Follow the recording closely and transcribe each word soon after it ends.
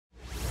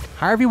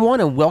Hi everyone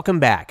and welcome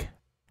back.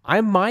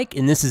 I'm Mike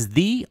and this is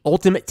the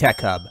Ultimate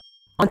Tech Hub.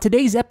 On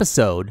today's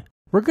episode,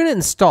 we're going to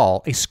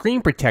install a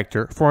screen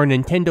protector for a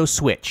Nintendo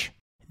Switch.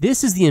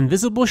 This is the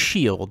Invisible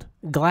Shield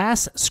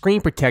glass screen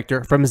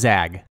protector from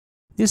Zagg.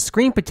 This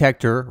screen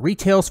protector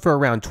retails for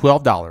around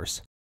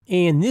 $12.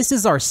 And this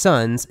is our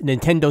son's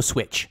Nintendo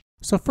Switch.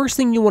 So first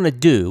thing you want to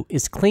do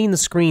is clean the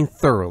screen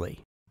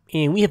thoroughly.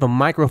 And we have a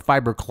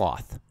microfiber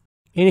cloth.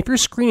 And if your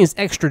screen is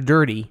extra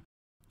dirty,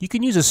 you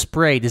can use a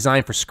spray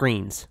designed for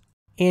screens.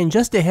 And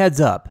just a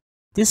heads up,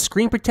 this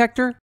screen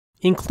protector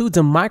includes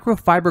a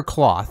microfiber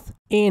cloth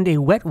and a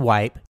wet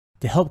wipe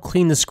to help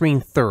clean the screen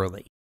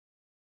thoroughly.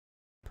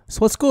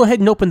 So let's go ahead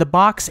and open the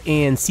box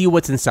and see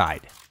what's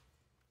inside.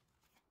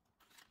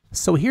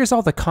 So here's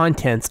all the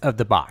contents of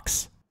the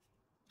box.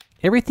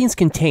 Everything's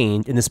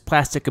contained in this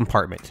plastic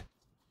compartment.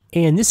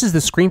 And this is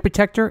the screen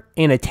protector,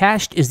 and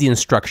attached is the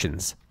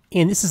instructions.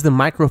 And this is the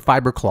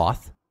microfiber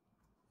cloth.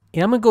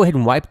 And I'm going to go ahead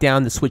and wipe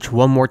down the Switch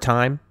one more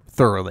time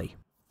thoroughly.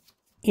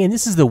 And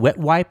this is the wet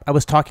wipe I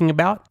was talking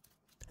about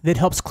that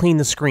helps clean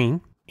the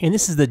screen. And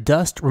this is the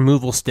dust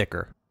removal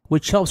sticker,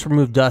 which helps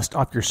remove dust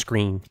off your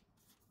screen.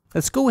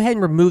 Let's go ahead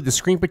and remove the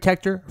screen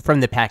protector from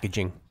the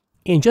packaging.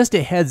 And just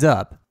a heads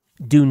up,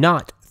 do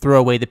not throw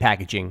away the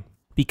packaging,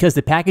 because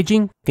the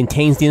packaging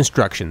contains the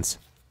instructions.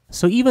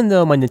 So even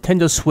though my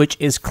Nintendo Switch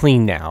is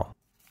clean now,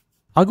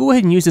 I'll go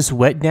ahead and use this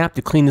wet nap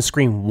to clean the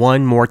screen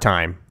one more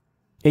time.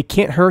 It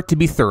can't hurt to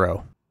be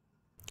thorough.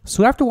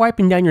 So after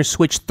wiping down your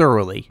Switch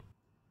thoroughly,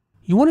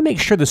 you want to make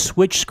sure the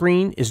Switch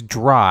screen is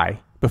dry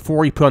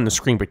before you put on the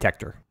screen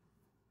protector.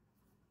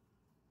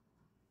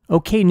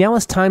 Okay, now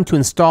it's time to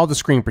install the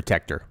screen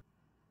protector.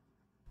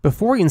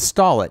 Before you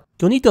install it,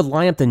 you'll need to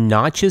line up the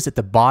notches at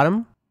the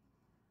bottom,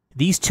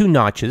 these two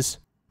notches,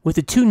 with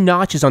the two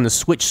notches on the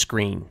Switch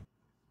screen.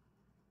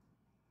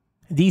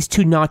 These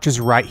two notches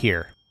right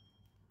here.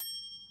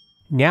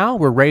 Now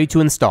we're ready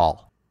to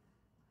install.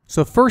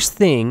 So first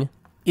thing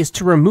is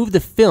to remove the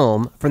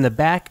film from the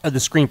back of the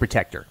screen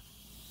protector.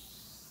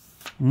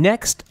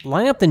 Next,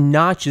 line up the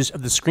notches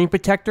of the screen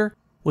protector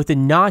with the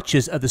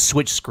notches of the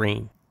Switch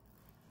screen.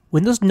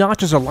 When those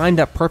notches are lined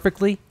up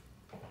perfectly,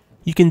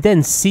 you can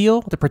then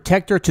seal the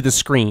protector to the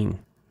screen.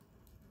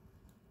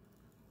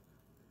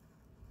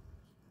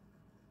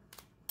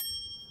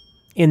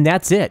 And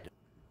that's it.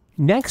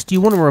 Next, you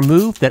want to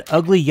remove that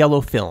ugly yellow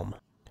film.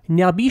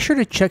 Now be sure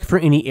to check for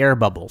any air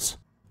bubbles.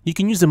 You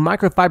can use a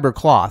microfiber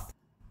cloth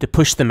to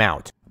push them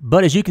out.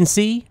 But as you can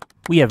see,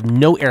 we have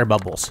no air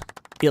bubbles.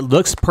 It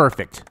looks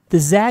perfect. The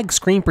Zagg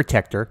screen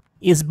protector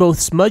is both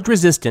smudge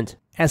resistant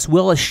as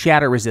well as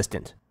shatter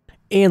resistant.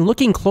 And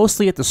looking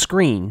closely at the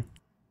screen,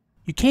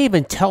 you can't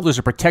even tell there's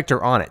a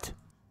protector on it.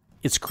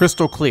 It's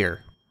crystal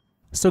clear.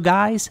 So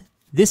guys,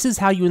 this is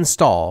how you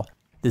install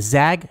the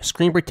Zagg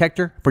screen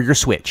protector for your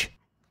Switch.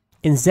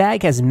 And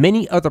Zagg has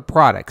many other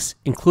products,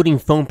 including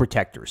phone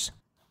protectors.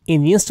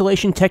 And the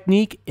installation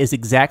technique is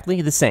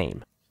exactly the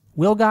same.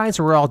 Well guys,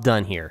 we're all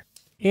done here.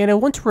 And I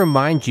want to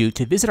remind you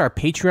to visit our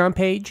Patreon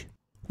page.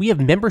 We have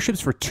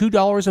memberships for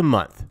 $2 a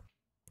month.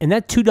 And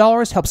that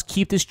 $2 helps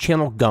keep this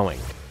channel going.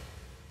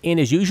 And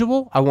as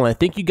usual, I want to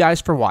thank you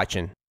guys for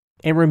watching.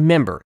 And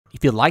remember,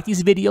 if you like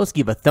these videos,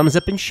 give a thumbs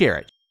up and share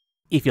it.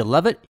 If you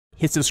love it,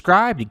 hit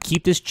subscribe to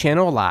keep this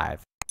channel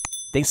alive.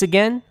 Thanks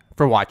again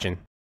for watching.